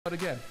But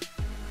again,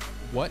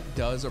 what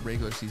does a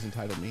regular season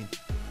title mean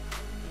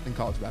in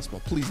college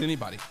basketball? Please,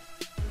 anybody.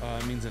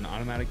 It means an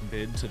automatic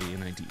bid to the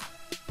NIT.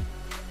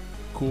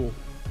 Cool.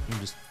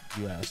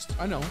 You asked.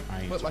 I know,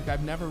 but like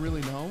I've never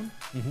really known,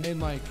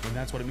 and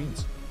that's what it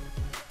means.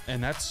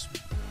 And that's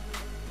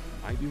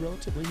might be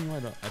relatively new.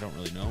 I don't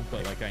really know,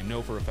 but like I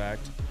know for a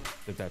fact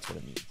that that's what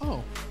it means.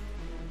 Oh,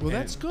 well,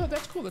 that's good.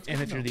 That's cool. That's good.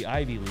 And if you're the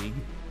Ivy League,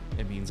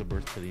 it means a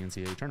berth to the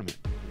NCAA tournament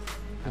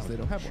because they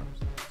don't have one.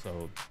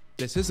 So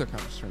this is their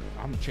conference tournament.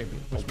 I'm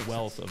champion. A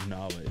wealth of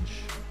knowledge.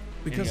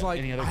 Because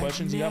any other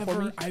questions you got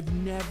for me?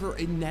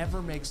 It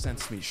never makes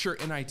sense to me. Sure,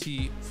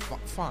 NIT,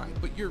 fine,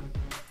 but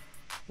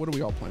what are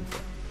we all playing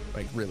for?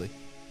 Like, really?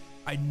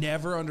 I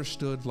never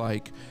understood,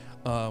 like,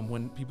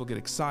 when people get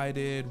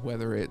excited,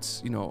 whether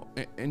it's,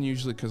 and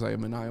usually because I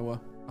am in Iowa,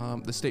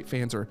 the state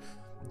fans are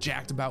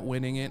jacked about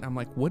winning it. I'm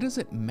like, what does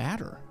it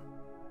matter?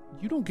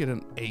 You don't get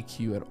an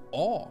AQ at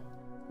all.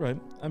 Right.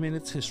 I mean,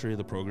 it's history of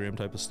the program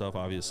type of stuff,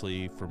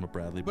 obviously, from a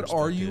Bradley perspective.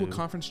 But are you a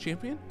conference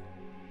champion?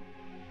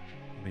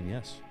 I mean,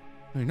 yes.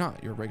 No, you're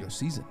not. You're a regular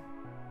season.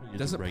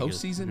 Doesn't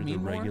postseason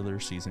mean more?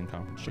 Regular season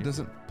conference champion.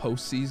 Doesn't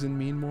postseason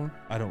mean more?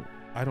 I don't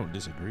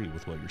disagree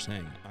with what you're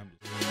saying.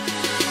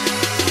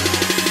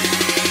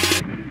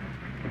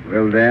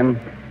 Well then,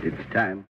 it's time.